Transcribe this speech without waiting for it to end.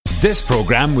This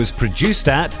programme was produced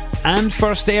at and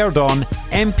first aired on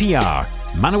MPR,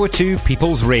 Manawatu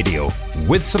People's Radio,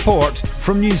 with support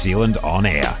from New Zealand On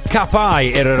Air. Ka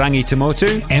pai Irarangi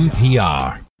Tamotu,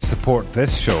 MPR. Support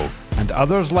this show and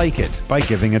others like it by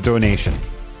giving a donation.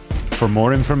 For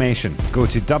more information, go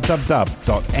to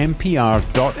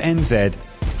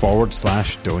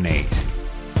www.mpr.nz/donate.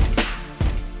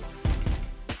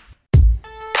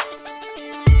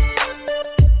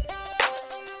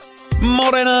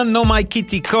 Morena no mai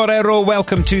kiti korero.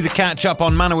 Welcome to the Catchup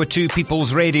on Manawatu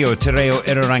People's Radio. Te reo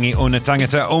irarangi o na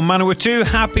tangata o Manawatu.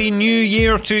 Happy New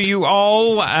Year to you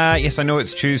all. Yes, I know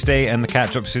it's Tuesday and the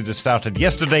Catchup should have started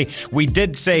yesterday. We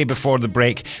did say before the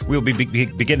break we'll be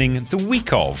beginning the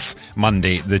week of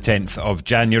Monday the 10th of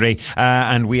January.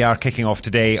 And we are kicking off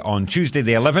today on Tuesday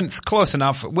the 11th, close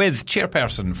enough, with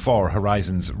Chairperson for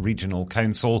Horizons Regional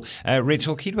Council,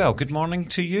 Rachel Keedwell. Good morning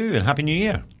to you and Happy New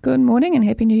Year. Good morning and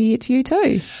Happy New Year to you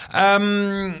too.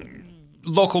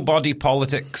 Local body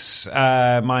politics,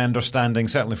 my understanding,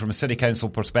 certainly from a city council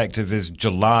perspective, is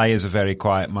July is a very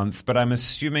quiet month, but I'm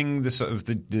assuming the sort of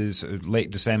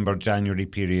late December, January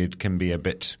period can be a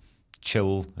bit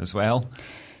chill as well.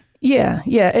 Yeah,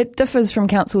 it differs from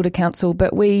council to council,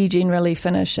 but we generally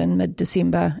finish in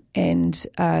mid-December, and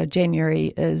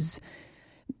January is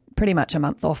pretty much a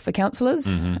month off for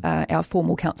councillors. Mm-hmm. Our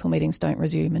formal council meetings don't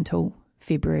resume until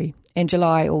February. In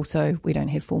July also, we don't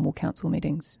have formal council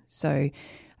meetings. So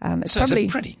it's probably a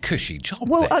pretty cushy job.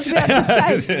 Well, then.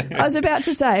 I was about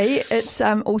to say it's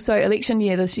also election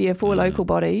year this year for local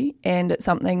body, and it's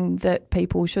something that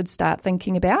people should start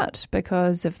thinking about,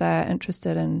 because if they're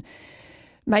interested in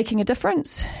making a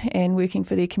difference and working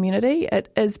for their community, it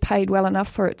is paid well enough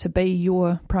for it to be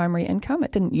your primary income.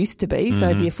 It didn't used to be,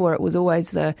 so therefore it was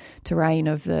always the terrain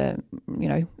of the,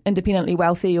 independently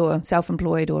wealthy or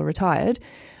self-employed or retired.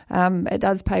 It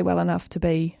does pay well enough to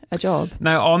be a job.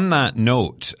 Now, on that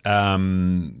note,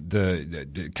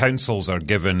 the councils are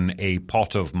given a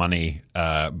pot of money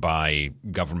by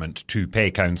government to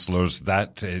pay councillors.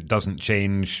 That doesn't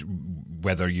change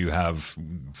whether you have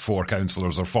 4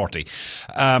 councillors or 40.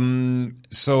 And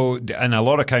a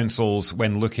lot of councils,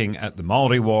 when looking at the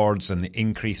Māori wards and the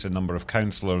increase in number of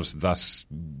councillors, thus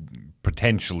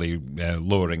potentially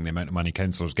lowering the amount of money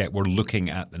councillors get, we're looking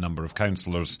at the number of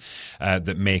councillors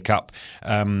that make up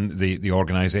the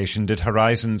organisation. Did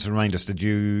Horizons, remind us, did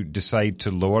you decide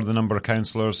to lower the number of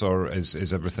councillors, or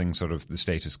is everything sort of the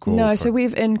status quo? No, so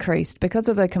we've increased because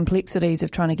of the complexities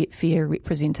of trying to get fair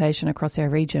representation across our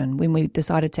region. When we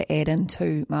decided to add in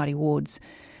 2 Māori wards,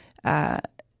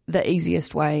 the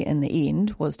easiest way in the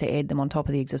end was to add them on top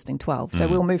of the existing 12. So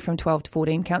we'll move from 12 to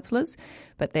 14 councillors,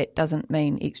 but that doesn't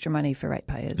mean extra money for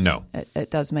ratepayers. No.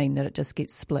 It does mean that it just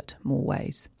gets split more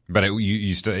ways. But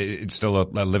it's still a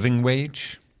living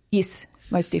wage? Yes,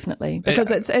 most definitely, because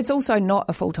it's also not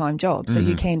a full-time job, so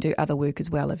you can do other work as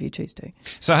well if you choose to.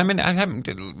 So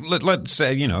let's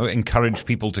encourage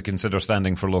people to consider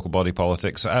standing for local body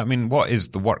politics. I mean, what is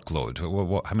the workload?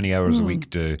 How many hours a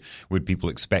week would people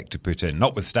expect to put in?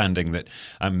 Notwithstanding that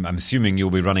I'm assuming you'll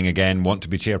be running again, want to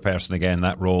be chairperson again,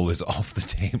 that role is off the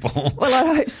table. Well, I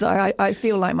hope so. I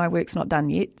feel like my work's not done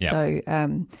yet, Yep. so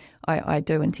I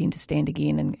do intend to stand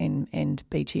again and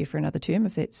be chair for another term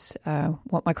if that's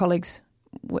what my colleagues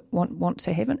want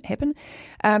to happen.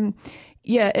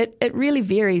 It really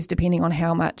varies depending on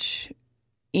how much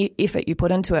effort you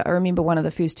put into it. I remember one of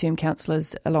the first term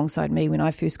councillors alongside me when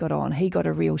I first got on, he got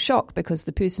a real shock because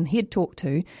the person he'd talked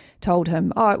to told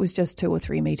him, it was just 2 or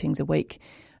 3 meetings a week,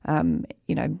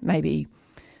 maybe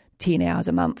 10 hours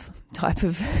a month type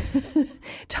of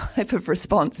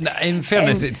response. In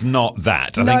fairness, it's not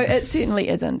that. I think it certainly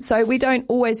isn't. So we don't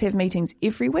always have meetings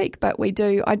every week, but we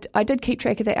do. I did keep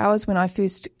track of the hours when I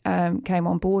first came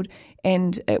on board,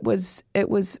 and it was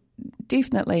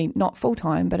definitely not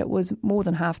full-time, but it was more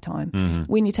than half-time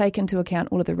when you take into account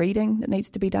all of the reading that needs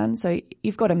to be done. So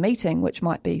you've got a meeting, which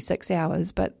might be 6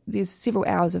 hours, but there's several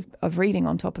hours of reading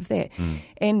on top of that.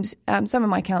 And some of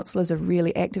my councillors are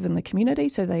really active in the community,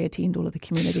 so they attend all of the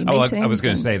community meetings. I was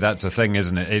going to say, that's a thing,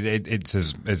 isn't it? It's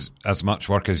as much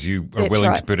work as you are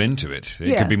willing to put into it.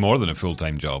 It could be more than a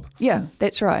full-time job. Yeah,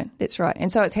 that's right.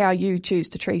 And so it's how you choose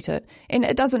to treat it. And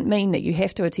it doesn't mean that you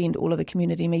have to attend all of the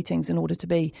community meetings in order to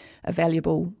be a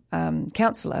valuable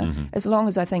councillor, as long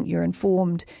as I think you're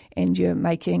informed and you're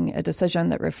making a decision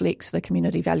that reflects the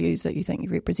community values that you think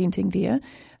you're representing there.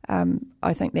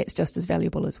 I think that's just as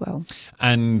valuable as well.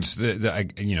 And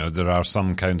there are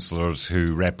some councillors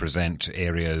who represent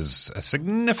areas a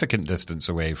significant distance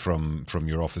away from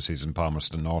your offices in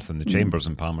Palmerston North and the chambers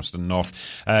in Palmerston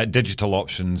North. Digital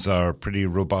options are pretty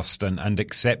robust and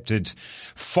accepted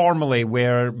formally,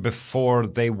 where before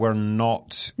they were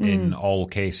not in all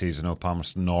cases.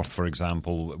 Palmerston North, for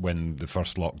example, when the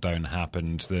first lockdown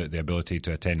happened, the ability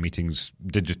to attend meetings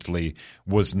digitally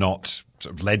was not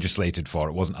sort of legislated for.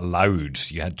 It wasn't allowed.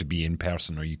 You had to be in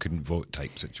person or you couldn't vote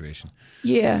type situation.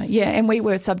 Yeah, and we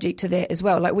were subject to that as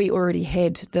well. Like, we already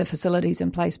had the facilities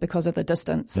in place because of the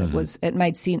distance. It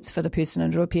made sense for the person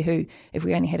in Ruapehu, if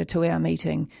we only had a 2-hour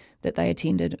meeting, that they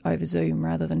attended over Zoom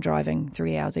rather than driving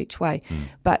 3 hours each way.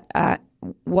 But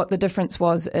what the difference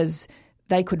was is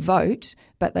they could vote,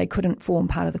 but they couldn't form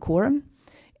part of the quorum.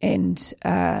 And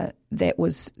that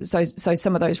was so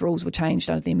some of those rules were changed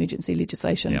under the emergency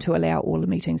legislation to allow all the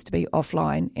meetings to be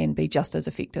offline and be just as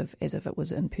effective as if it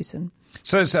was in person.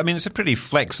 So it's a pretty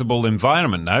flexible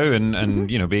environment now, and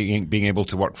being able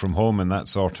to work from home and that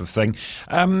sort of thing.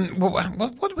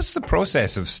 What was the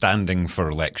process of standing for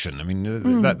election? I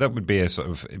mean, that would be a sort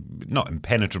of not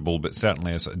impenetrable, but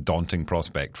certainly a sort of daunting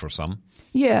prospect for some.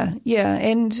 Yeah,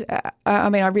 and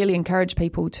I really encourage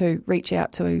people to reach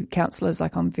out to councillors.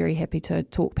 Like, I'm very happy to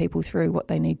talk people through what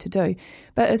they need to do.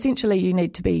 But essentially, you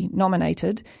need to be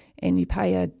nominated and you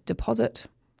pay a deposit.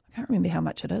 I can't remember how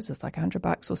much it is. It's like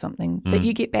 $100 or something that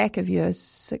you get back if you're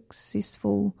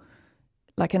successful,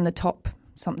 like in the top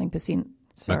something percent.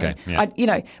 Sorry. Okay,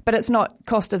 yeah. But it's not,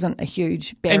 cost isn't a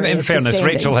huge barrier. In fairness,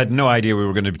 Rachel had no idea we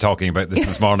were going to be talking about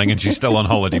this morning, and she's still on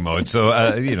holiday mode. So,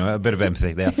 a bit of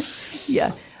empathy there.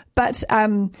 Yeah. But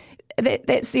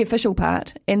that's the official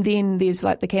part. And then there's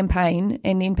like the campaign,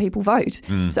 and then people vote.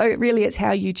 So really it's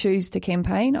how you choose to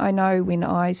campaign. I know when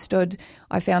I stood,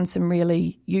 I found some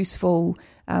really useful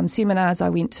seminars I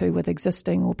went to with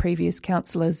existing or previous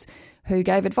councillors who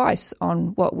gave advice on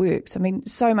what works. I mean,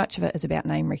 so much of it is about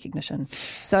name recognition.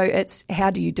 So it's how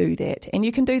do you do that? And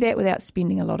you can do that without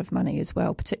spending a lot of money as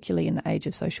well, particularly in the age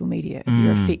of social media, if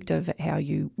you're effective at how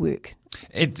you work.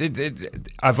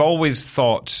 I've always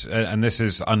thought, and this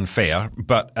is unfair,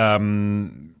 but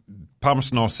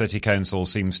Palmerston North City Council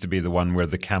seems to be the one where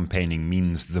the campaigning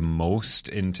means the most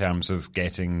in terms of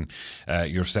getting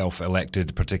yourself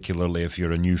elected, particularly if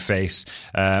you're a new face.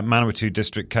 Manawatu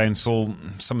District Council,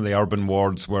 some of the urban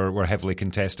wards were heavily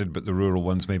contested, but the rural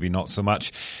ones maybe not so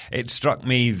much. It struck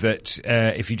me that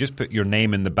if you just put your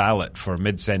name in the ballot for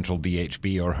Mid-Central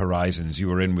DHB or Horizons, you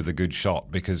were in with a good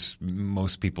shot, because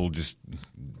most people just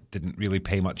didn't really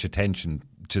pay much attention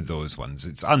to those ones.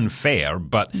 It's unfair,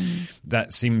 but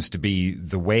that seems to be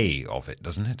the way of it,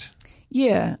 doesn't it?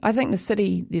 Yeah, I think the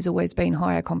city, there's always been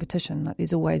higher competition. Like,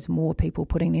 there's always more people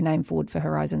putting their name forward for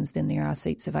Horizons than there are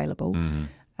seats available.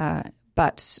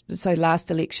 But so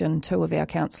last election, 2 of our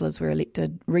councillors were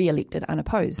re-elected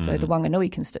unopposed. So the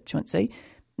Wanganui constituency,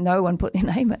 no one put their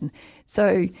name in.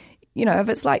 So, if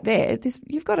it's like that,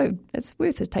 it's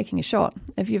worth it taking a shot.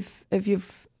 If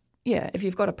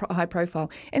you've got a high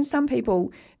profile. And some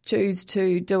people choose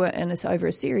to do it over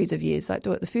a series of years, like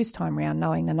do it the first time round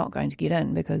knowing they're not going to get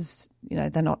in because,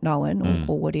 they're not known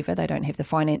or whatever. They don't have the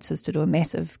finances to do a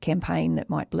massive campaign that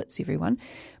might blitz everyone.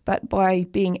 But by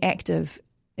being active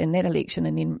in that election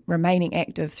and then remaining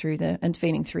active through the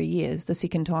intervening 3 years, the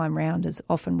second time round is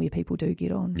often where people do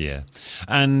get on. Yeah.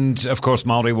 And, of course,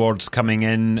 Maori Ward's coming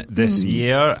in this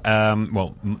year.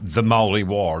 The Maori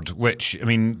Ward, which,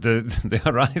 the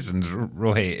Horizons,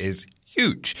 Rohe, is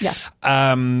huge. Yeah.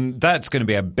 That's going to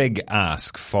be a big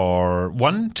ask for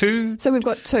 1, 2? So we've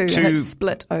got two, and it's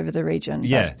split over the region.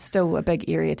 Yeah. But still a big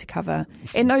area to cover.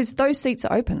 And those seats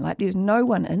are open. Like, there's no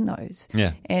one in those.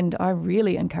 Yeah. And I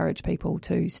really encourage people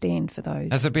to stand for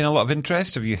those. Has there been a lot of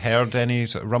interest? Have you heard any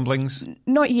sort of rumblings?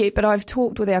 Not yet, but I've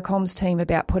talked with our comms team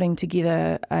about putting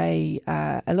together a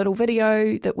little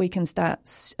video that we can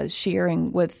start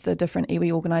sharing with the different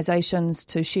iwi organisations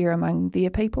to share among their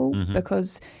people,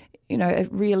 because it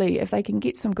really, if they can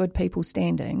get some good people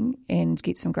standing and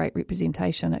get some great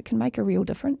representation, it can make a real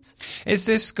difference. Is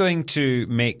this going to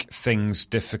make things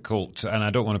difficult? And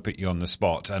I don't want to put you on the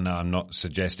spot, and I'm not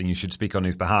suggesting you should speak on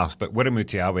his behalf, but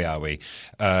Wiramuti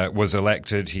Aweawe was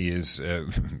elected. He is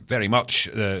very much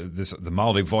the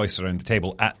Māori voice around the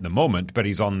table at the moment, but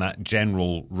he's on that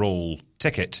general role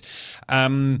ticket.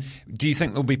 Do you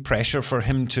think there'll be pressure for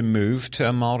him to move to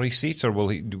a Maori seat, or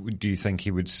do you think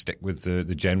he would stick with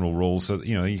the general role so that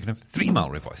you can have 3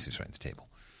 Maori voices around the table?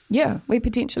 Yeah, we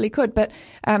potentially could, but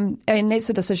and that's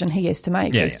a decision he has to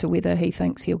make as to whether he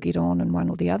thinks he'll get on in one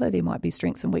or the other. There might be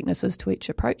strengths and weaknesses to each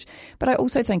approach, but I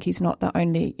also think he's not the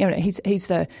only. He's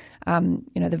the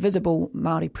the visible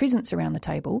Māori presence around the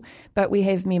table, but we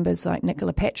have members like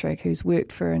Nicola Patrick, who's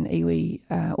worked for an iwi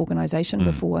organisation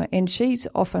before, and she's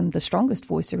often the strongest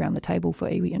voice around the table for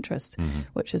iwi interests,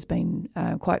 which has been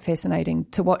quite fascinating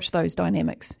to watch those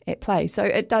dynamics at play. So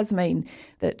it does mean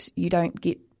that you don't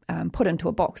get put into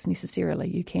a box necessarily.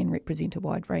 You can represent a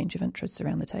wide range of interests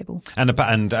around the table.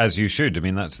 And as you should. I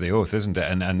mean, that's the oath, isn't it?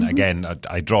 And again,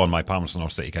 I draw on my Palmerston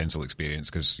North City Council experience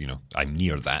because, I'm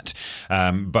near that.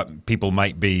 But people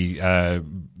might be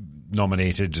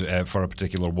nominated for a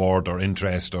particular ward or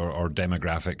interest or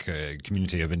demographic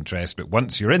community of interest. But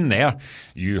once you're in there,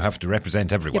 you have to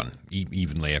represent everyone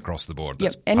evenly across the board.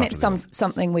 That's and that's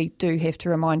something we do have to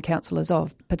remind councillors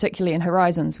of, particularly in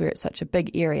Horizons where it's such a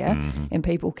big area and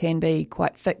people can be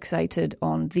quite fixated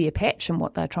on their patch and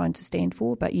what they're trying to stand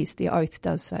for. But yes, the oath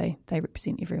does say they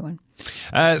represent everyone.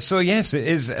 So yes, it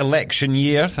is election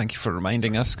year. Thank you for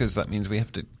reminding us, because that means we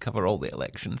have to cover all the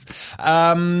elections.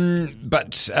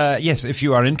 But yes, if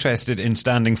you are interested in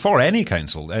standing for any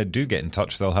council, do get in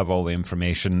touch. They'll have all the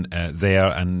information there,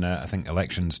 and I think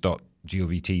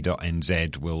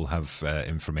elections.govt.nz will have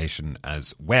information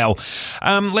as well.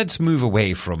 Let's move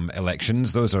away from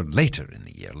elections. Those are later in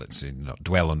the year. Let's not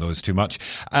dwell on those too much.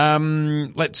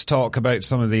 Let's talk about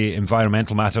some of the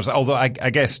environmental matters. Although I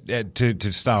guess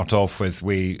to start off with,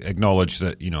 we acknowledge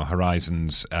that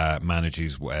Horizons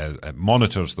monitors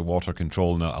the water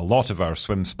control in a lot of our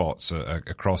swim spots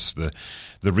across the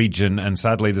region, and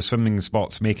sadly the swimming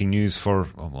spots making news for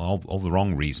all the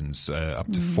wrong reasons.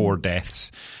 Up to 4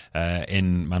 deaths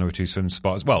in Manawatu swim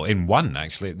spots. Well, in one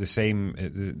actually, at the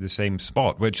same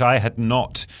spot, which I had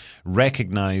not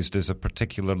recognised as a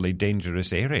particularly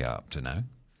dangerous area up to now.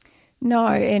 No,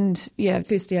 and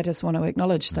firstly, I just want to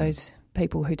acknowledge those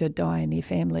people who did die and their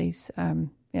families.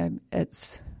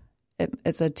 It's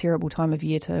a terrible time of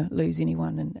year to lose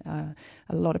anyone, and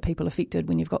a lot of people affected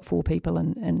when you've got 4 people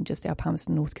in just our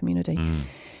Palmerston North community.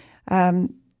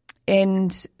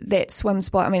 And that swim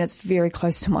spot, it's very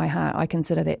close to my heart. I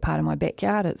consider that part of my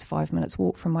backyard. It's 5 minutes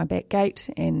walk from my back gate,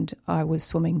 and I was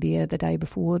swimming there the day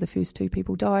before the first 2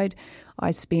 people died.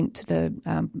 I spent the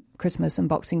Christmas and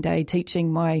Boxing Day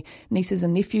teaching my nieces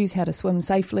and nephews how to swim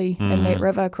safely in that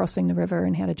river, crossing the river,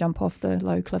 and how to jump off the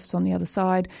low cliffs on the other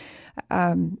side.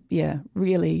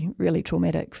 Really, really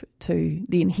traumatic to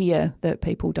then hear that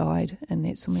people died in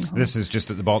that swimming hole. This is just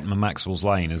at the bottom of Maxwell's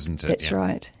Line, isn't it? That's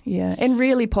right, yeah. And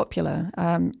really popular,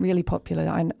 I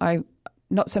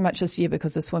not so much this year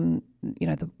because the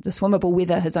swimmable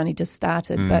weather has only just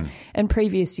started, but in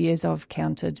previous years I've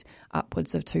counted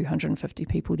upwards of 250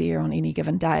 people there on any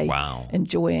given day. Wow.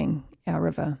 Enjoying our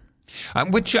river.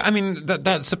 Which,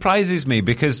 that surprises me,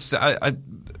 because I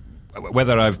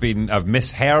whether I've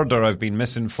misheard or I've been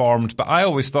misinformed, but I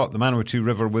always thought the Manawatu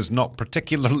River was not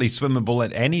particularly swimmable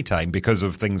at any time because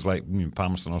of things like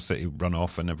Palmerston North City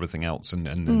runoff and everything else,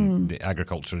 and the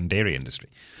agriculture and dairy industry.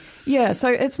 Yeah, so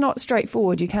it's not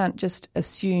straightforward. You can't just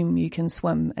assume you can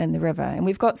swim in the river. And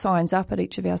we've got signs up at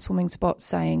each of our swimming spots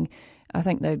saying, I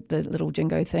think the little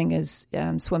jingo thing is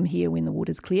swim here when the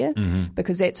water's clear,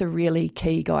 because that's a really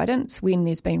key guidance. When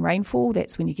there's been rainfall,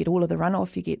 that's when you get all of the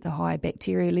runoff, you get the high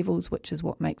bacteria levels, which is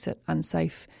what makes it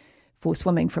unsafe for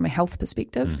swimming from a health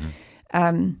perspective.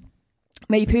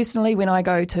 Me personally, when I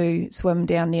go to swim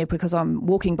down there, because I'm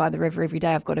walking by the river every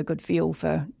day, I've got a good feel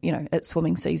for, it's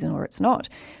swimming season or it's not.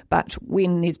 But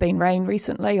when there's been rain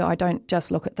recently, I don't just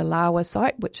look at the LAWA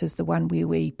site, which is the one where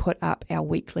we put up our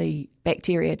weekly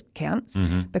bacteria counts,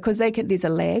 because there's a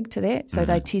lag to that. So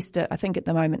they test it, I think at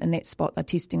the moment in that spot, they're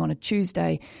testing on a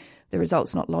Tuesday. The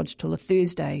result's not lodged till a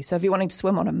Thursday. So if you're wanting to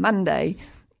swim on a Monday,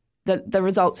 the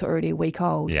results are already a week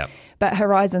old. Yep. But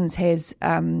Horizons has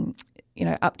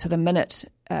up to the minute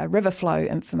river flow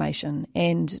information,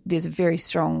 and there's a very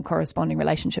strong corresponding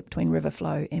relationship between river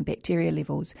flow and bacteria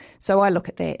levels. So I look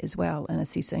at that as well in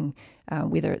assessing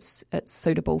whether it's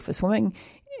suitable for swimming.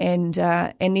 And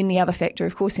then the other factor,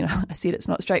 of course, I said it's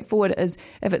not straightforward, is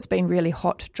if it's been really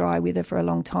hot, dry weather for a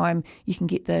long time, you can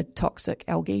get the toxic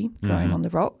algae growing on the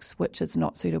rocks, which is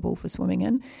not suitable for swimming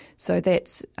in. So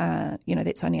that's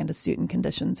only under certain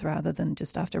conditions rather than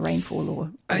just after rainfall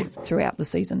or throughout the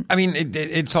season.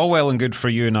 It's all well and good for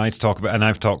you and I to talk about, and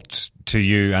I've talked to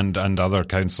you and other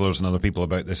councillors and other people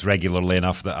about this regularly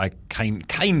enough that I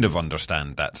kind of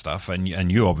understand that stuff,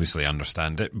 and you obviously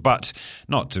understand it, but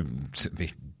not to be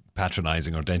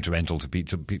patronising or detrimental to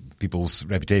people's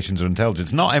reputations or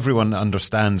intelligence. Not everyone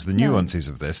understands the nuances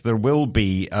of this. There will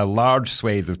be a large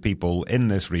swathe of people in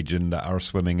this region that are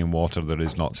swimming in water that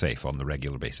is not safe on the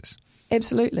regular basis.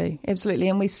 Absolutely.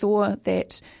 And we saw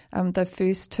that the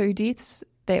first 2 deaths,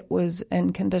 that was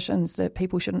in conditions that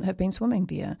people shouldn't have been swimming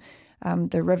there.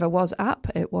 The river was up,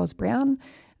 it was brown,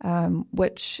 and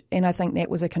I think that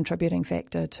was a contributing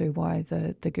factor to why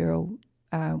the girl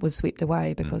was swept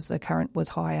away, because the current was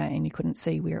higher and you couldn't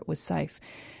see where it was safe.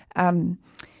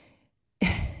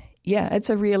 It's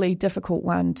a really difficult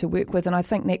one to work with, and I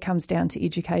think that comes down to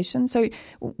education. So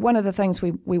one of the things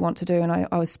we want to do, and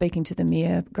I was speaking to the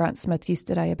Mayor, Grant Smith,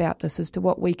 yesterday about this, as to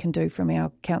what we can do from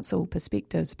our council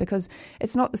perspectives, because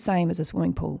it's not the same as a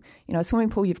swimming pool. A swimming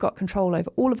pool, you've got control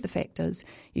over all of the factors.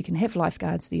 You can have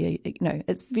lifeguards there.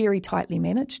 It's very tightly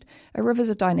managed. A river's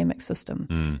a dynamic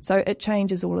system, so it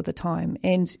changes all of the time,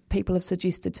 and people have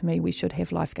suggested to me we should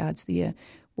have lifeguards there.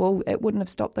 Well, it wouldn't have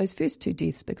stopped those first 2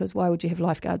 deaths, because why would you have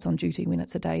lifeguards on duty when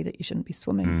it's a day that you shouldn't be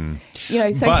swimming?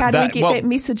 How do we get that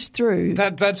message through?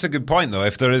 That's a good point, though.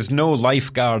 If there is no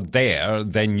lifeguard there,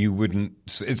 then you wouldn't.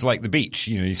 It's like the beach.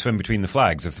 You swim between the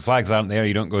flags. If the flags aren't there,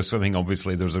 you don't go swimming.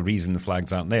 Obviously, there's a reason the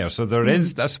flags aren't there. So there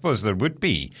is. I suppose there would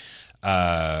be.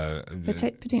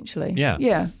 Potentially.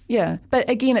 Yeah. But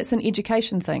again, it's an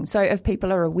education thing. So if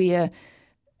people are aware,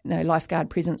 lifeguard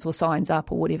presence or signs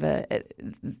up or whatever,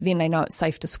 then they know it's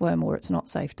safe to swim or it's not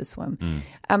safe to swim.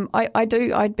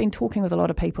 I'd been talking with a lot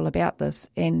of people about this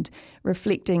and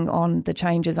reflecting on the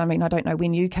changes. I mean, I don't know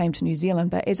when you came to New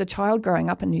Zealand, but as a child growing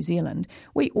up in New Zealand,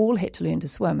 we all had to learn to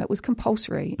swim. It was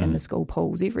compulsory in the school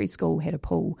pools. Every school had a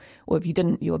pool, or if you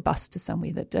didn't, you were bused to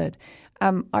somewhere that did.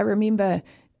 I remember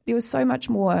there was so much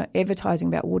more advertising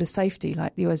about water safety.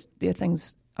 Like there are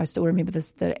things. I still remember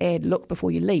the ad, Look Before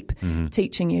You Leap,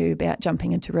 teaching you about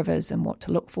jumping into rivers and what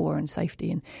to look for and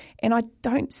safety. And I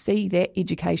don't see that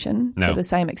education to the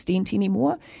same extent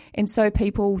anymore. And so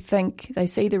people think they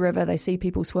see the river, they see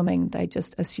people swimming, they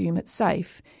just assume it's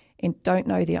safe and don't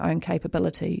know their own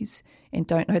capabilities and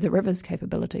don't know the river's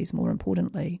capabilities, more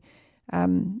importantly.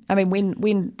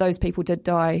 When those people did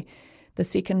die, the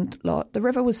second lot, the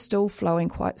river was still flowing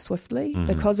quite swiftly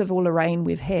because of all the rain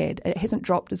we've had. It hasn't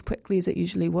dropped as quickly as it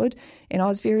usually would. And I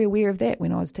was very aware of that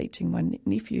when I was teaching my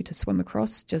nephew to swim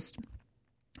across, just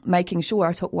making sure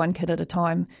I took one kid at a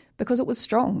time because it was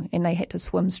strong and they had to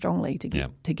swim strongly to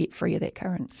get free of that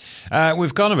current.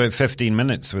 We've gone about 15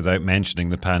 minutes without mentioning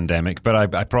the pandemic, but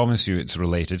I promise you it's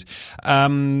related.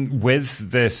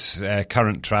 With this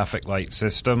current traffic light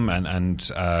system and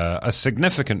a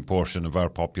significant portion of our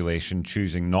population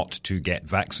choosing not to get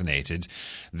vaccinated,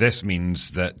 this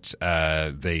means that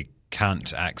they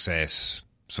can't access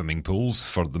swimming pools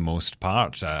for the most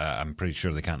part. I'm pretty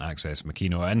sure they can't access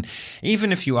Makino. And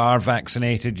even if you are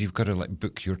vaccinated, you've got to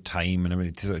book your time, and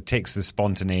it takes the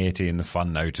spontaneity and the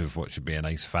fun out of what should be a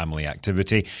nice family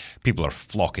activity. People are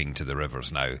flocking to the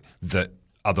rivers now that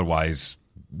otherwise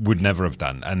would never have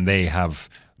done, and they have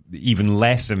even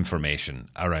less information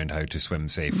around how to swim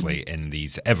safely in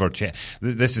these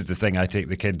This is the thing. I take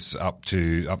the kids up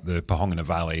the Pohongina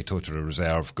Valley, Totara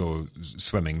Reserve, go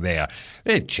swimming there.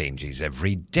 It changes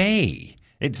every day.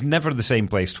 It's never the same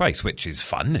place twice, which is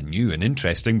fun and new and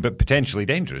interesting, but potentially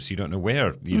dangerous. You don't know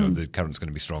where the current's going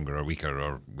to be stronger or weaker,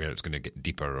 or where it's going to get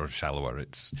deeper or shallower.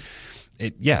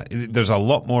 There's a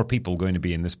lot more people going to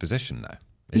be in this position now.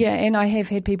 Yeah, and I have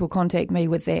had people contact me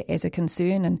with that as a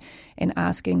concern and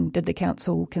asking, did the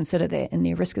council consider that in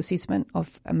their risk assessment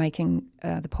of making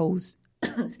the pools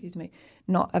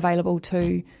not available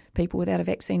to people without a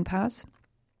vaccine pass?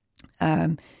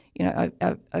 I've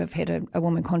had a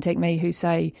woman contact me who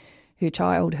say her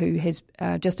child, who has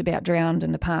just about drowned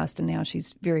in the past and now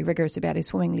she's very rigorous about her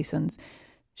swimming lessons,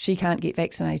 she can't get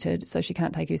vaccinated, so she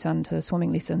can't take her son to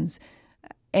swimming lessons.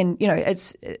 And,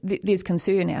 there's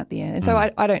concern out there. And so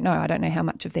I don't know. I don't know how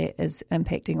much of that is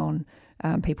impacting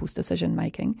on people's decision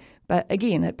making. But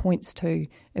again, it points to,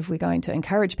 if we're going to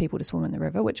encourage people to swim in the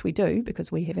river, which we do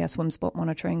because we have our swim spot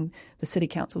monitoring, the City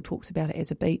Council talks about it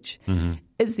as a beach,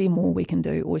 is there more we can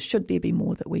do, or should there be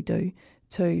more that we do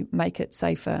to make it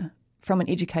safer from an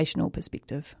educational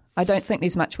perspective? I don't think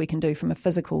there's much we can do from a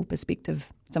physical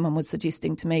perspective. Someone was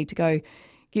suggesting to me to go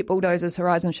get bulldozers.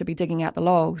 Horizon should be digging out the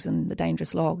logs and the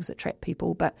dangerous logs that trap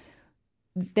people. But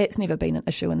that's never been an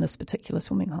issue in this particular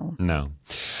swimming hole. No.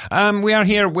 We are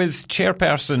here with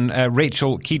Chairperson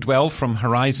Rachel Keedwell from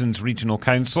Horizons Regional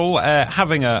Council,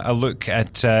 having a look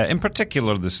at, in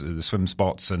particular, the swim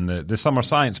spots and the summer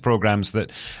science programmes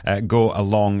that go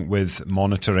along with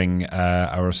monitoring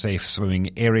our safe swimming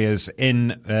areas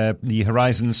in the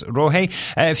Horizons Rohe.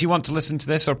 If you want to listen to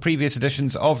this or previous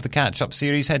editions of the Catchup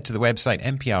series, head to the website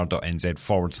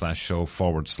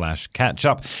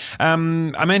npr.nz/show/catchup.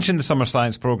 I mentioned the summer science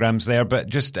programs there, but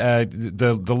just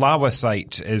the LAWA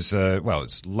site is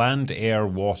it's Land, Air,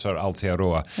 Water,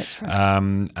 Aotearoa. That's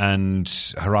right.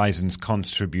 And Horizons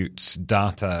contributes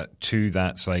data to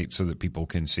that site so that people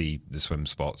can see the swim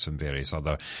spots and various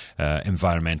other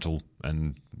environmental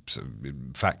and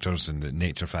factors and the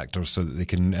nature factors so that they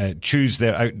can choose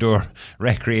their outdoor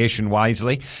recreation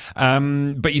wisely.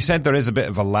 But you said there is a bit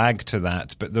of a lag to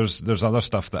that, but there's other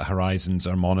stuff that Horizons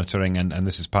are monitoring, and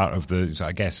this is part of the,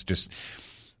 I guess, just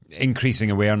increasing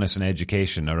awareness and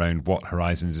education around what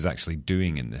Horizons is actually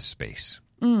doing in this space.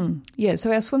 Yeah,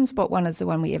 so our swim spot one is the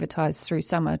one we advertise through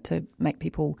summer to make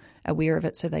people aware of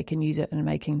it so they can use it in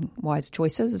making wise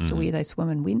choices as to where they swim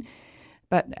and when.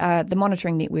 But the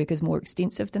monitoring network is more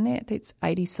extensive than that. That's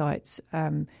 80 sites,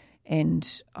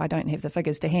 and I don't have the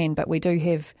figures to hand, but we do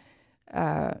have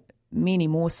many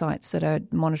more sites that are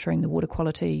monitoring the water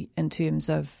quality in terms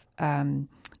of the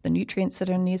nutrients that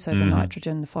are in there, so the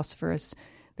nitrogen, the phosphorus,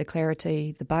 the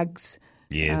clarity, the bugs,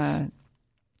 yes,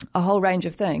 a whole range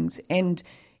of things. And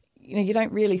you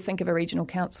don't really think of a regional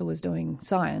council as doing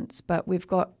science, but we've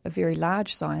got a very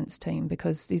large science team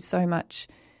because there's so much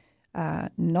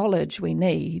knowledge we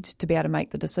need to be able to make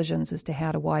the decisions as to how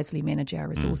to wisely manage our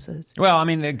resources. Well, I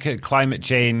mean, climate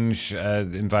change,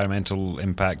 environmental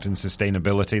impact and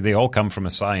sustainability, they all come from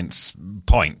a science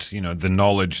point, the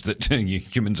knowledge that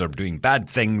humans are doing bad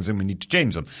things and we need to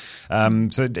change them.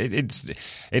 So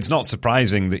it's not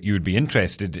surprising that you would be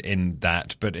interested in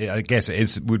that, but I guess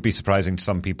would be surprising to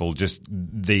some people just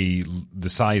the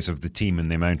size of the team and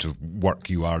the amount of work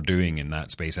you are doing in that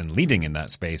space and leading in that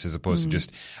space as opposed to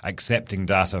just accepting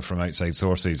data from outside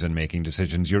sources and making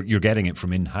decisions. You're getting it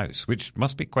from in-house, which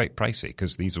must be quite pricey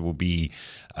because these will be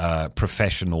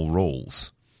professional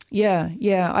roles. Yeah.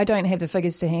 I don't have the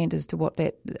figures to hand as to what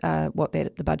the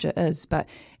budget is, but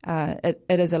it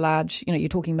is a large. You're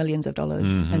talking millions of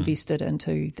dollars invested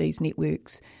into these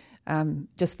networks.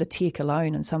 Just the tech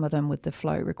alone, and some of them with the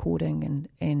flow recording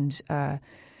and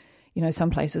some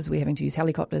places we're having to use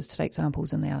helicopters to take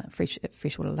samples in our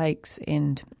freshwater lakes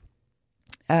and.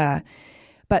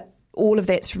 But all of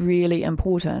that's really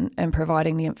important in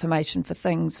providing the information for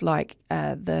things like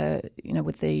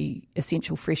with the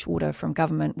essential freshwater from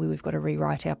government, where we've got to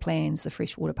rewrite our plans, the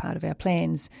freshwater part of our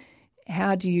plans.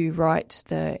 How do you write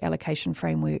the allocation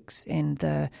frameworks and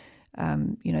the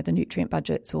nutrient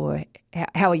budgets, or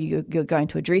how are you going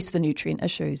to address the nutrient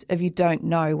issues if you don't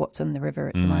know what's in the river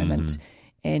at the moment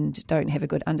and don't have a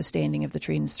good understanding of the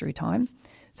trends through time?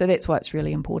 So that's why it's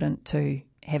really important to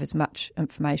have as much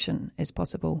information as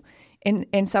possible.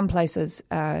 In some places,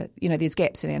 there's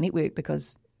gaps in our network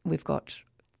because we've got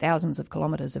thousands of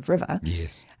kilometres of river.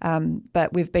 Yes.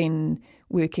 But we've been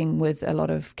working with a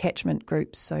lot of catchment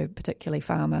groups, so particularly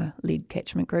farmer-led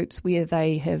catchment groups, where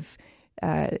they have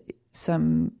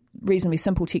some reasonably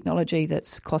simple technology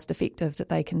that's cost-effective that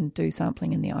they can do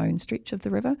sampling in their own stretch of the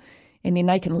river. And then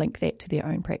they can link that to their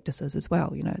own practices as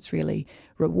well. It's really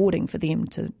rewarding for them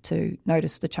to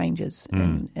notice the changes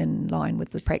in line with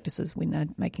the practices when they're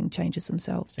making changes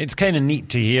themselves. It's kind of neat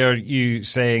to hear you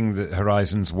saying that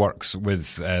Horizons works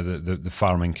with the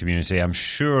farming community. I'm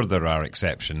sure there are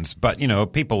exceptions, but,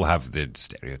 people have the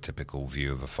stereotypical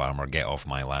view of a farmer, get off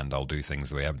my land, I'll do things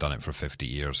the way I've done it for 50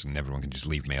 years and everyone can just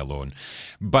leave me alone.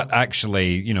 But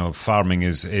actually, farming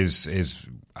is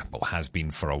has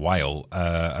been for a while,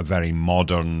 a very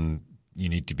modern. You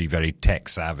need to be very tech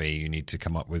savvy. You need to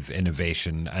come up with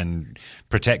innovation, and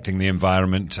protecting the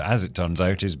environment, as it turns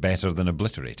out, is better than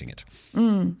obliterating it.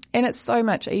 And it's so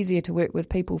much easier to work with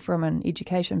people from an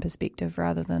education perspective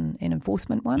rather than an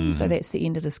enforcement one. So that's the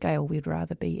end of the scale we'd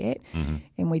rather be at.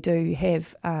 And we do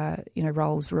have,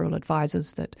 roles, rural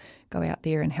advisors that go out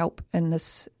there and help in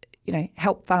this,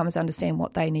 help farmers understand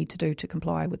what they need to do to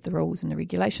comply with the rules and the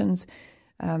regulations.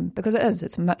 Because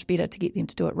it's much better to get them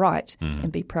to do it right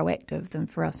and be proactive than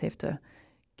for us to have to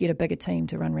get a bigger team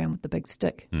to run around with the big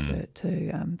stick to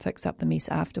fix up the mess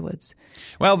afterwards.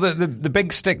 Well, the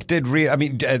big stick did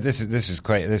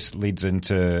this leads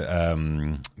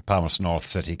into Palmerston North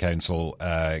City Council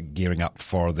gearing up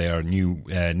for their new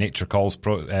Nature Calls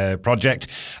project.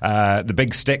 The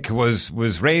big stick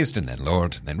was raised and then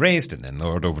lowered, and then raised and then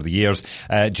lowered over the years.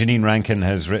 Janine Rankin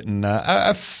has written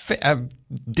a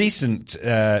decent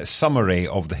summary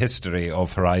of the history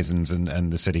of Horizons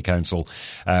and the City Council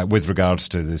with regards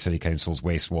to the City Council's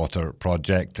wastewater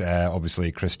project.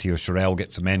 Obviously, Chris Teosharel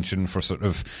gets a mention for sort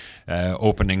of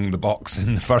opening the box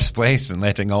in the first place and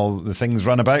letting all the things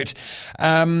run about.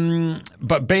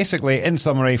 But basically, in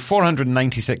summary,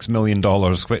 $496 million,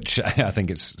 which I think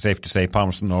it's safe to say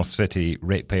Palmerston North City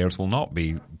ratepayers will not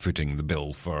be footing the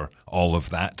bill for all of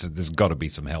that. There's got to be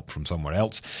some help from somewhere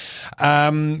else.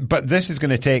 But this is going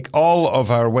to take all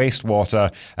of our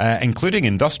wastewater, including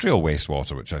industrial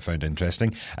wastewater, which I found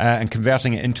interesting, and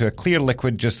converting it into a clear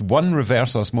liquid just one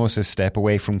reverse osmosis step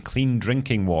away from clean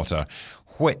drinking water,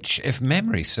 which, if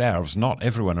memory serves, not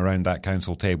everyone around that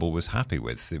council table was happy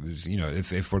with. It was,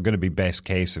 if we're going to be best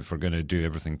case, if we're going to do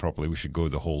everything properly, we should go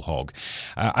the whole hog.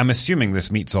 I'm assuming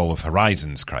this meets all of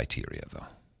Horizons criteria, though.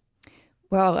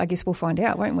 Well, I guess we'll find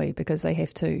out, won't we? Because they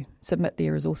have to submit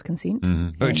their resource consent.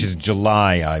 Mm-hmm. Which is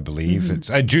July, I believe. It's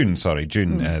June.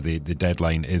 The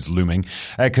deadline is looming.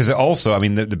 Because it also,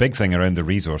 the big thing around the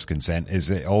resource consent is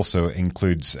it also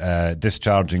includes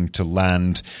discharging to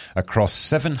land across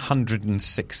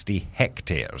 760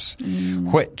 hectares,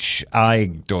 which I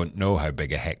don't know how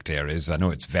big a hectare is. I know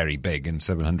it's very big, and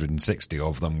 760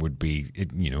 of them would be,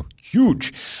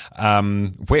 huge.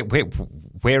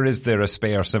 Where is there a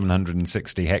spare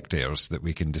 760 hectares that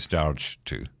we can discharge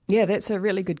to? Yeah, that's a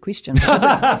really good question.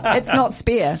 Because it's not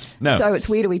spare. No. So it's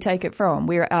where do we take it from?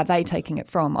 Where are they taking it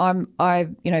from?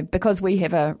 Because we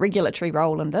have a regulatory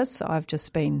role in this, I've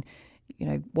just been,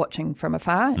 watching from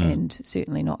afar and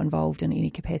certainly not involved in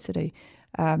any capacity.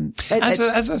 As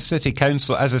a city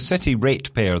council, as a city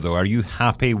ratepayer, though, are you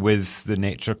happy with the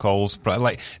Nature Calls?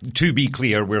 To be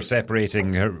clear, we're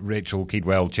separating Rachel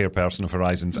Keedwell, chairperson of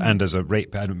Horizons, and as a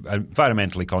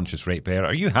environmentally conscious ratepayer,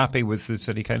 are you happy with the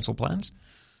city council plans?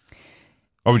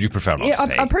 Or would you prefer not to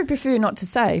say? I probably prefer not to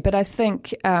say, but I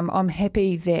think I'm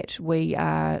happy that we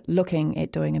are looking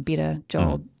at doing a better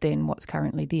job than what's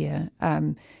currently there.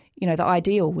 The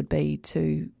ideal would be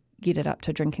to get it up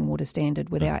to drinking water standard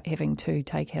without having to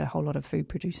take a whole lot of food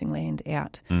producing land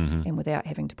out and without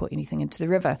having to put anything into the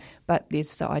river. But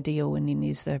there's the ideal and then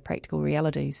there's the practical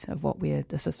realities of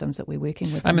the systems that we're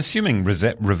working with. I'm assuming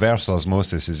reverse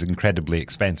osmosis is incredibly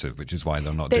expensive, which is why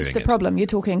they're not doing it. That's the problem. You're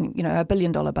talking, $1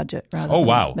 billion budget rather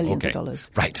than millions of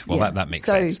dollars. Right. Well, that makes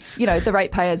sense. So, the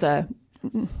ratepayers are...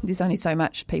 There's only so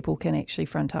much people can actually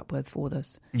front up with for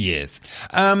this. Yes.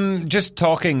 Just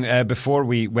talking before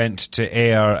we went to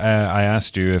air, I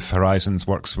asked you if Horizons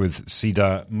works with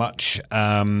CEDA much,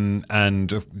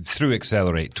 and through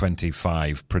Accelerate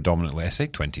 25 predominantly. I say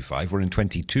 25, we're in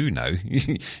 22 now.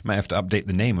 You might have to update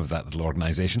the name of that little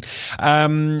organisation.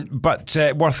 But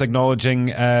worth acknowledging,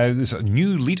 there's a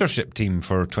new leadership team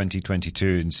for 2022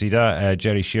 in CEDA.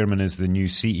 Jerry Shearman is the new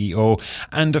CEO,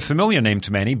 and a familiar name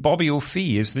to many, Bobbie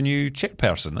is the new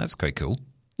chairperson. That's quite cool.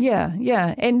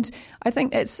 Yeah. And I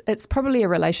think it's probably a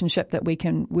relationship that we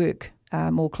can work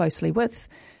more closely with.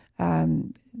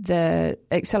 The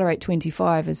Accelerate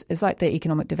 25 is like the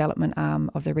economic development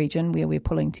arm of the region where we're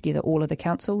pulling together all of the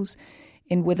councils.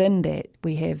 And within that,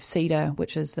 we have CEDA,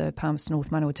 which is the Palmerston North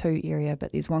Manawatu area,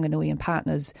 but there's Wanganui and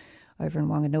Partners over in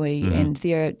Wanganui,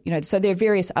 and so there are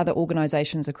various other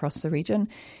organisations across the region,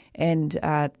 and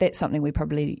that's something we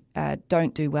probably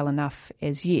don't do well enough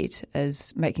as yet,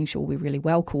 is making sure we're really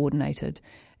well coordinated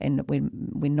and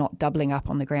we're not doubling up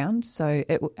on the ground. So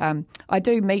I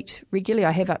do meet regularly.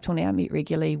 I have up till now met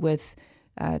regularly with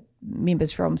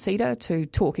members from CEDA to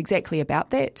talk exactly about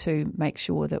that, to make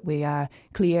sure that we are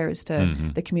clear as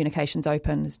to the communication's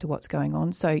open as to what's going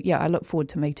on. So I look forward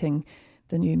to meeting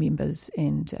the new members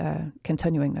and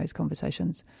continuing those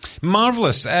conversations.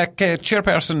 Marvellous.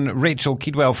 Chairperson Rachel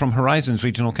Keedwell from Horizons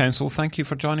Regional Council, thank you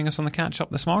for joining us on the Catch-Up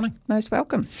this morning. Most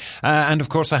welcome. And of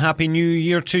course, a happy new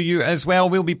year to you as well.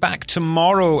 We'll be back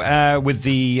tomorrow with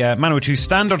the Manawatu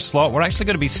Standard slot. We're actually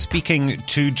going to be speaking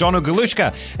to John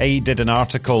Ogalushka. He did an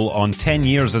article on 10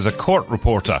 years as a court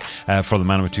reporter for the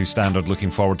Manawatu Standard.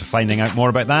 Looking forward to finding out more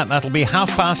about that. That'll be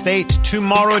 8:30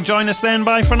 tomorrow. Join us then.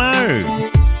 Bye for now.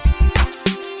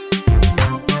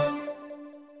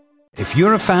 If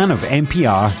you're a fan of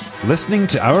NPR, listening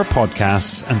to our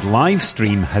podcasts and live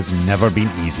stream has never been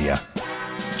easier.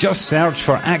 Just search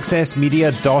for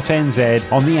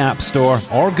accessmedia.nz on the App Store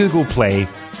or Google Play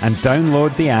and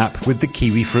download the app with the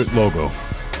kiwi fruit logo.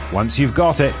 Once you've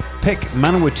got it, pick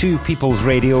Manawatu People's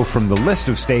Radio from the list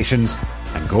of stations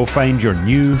and go find your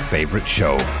new favourite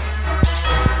show.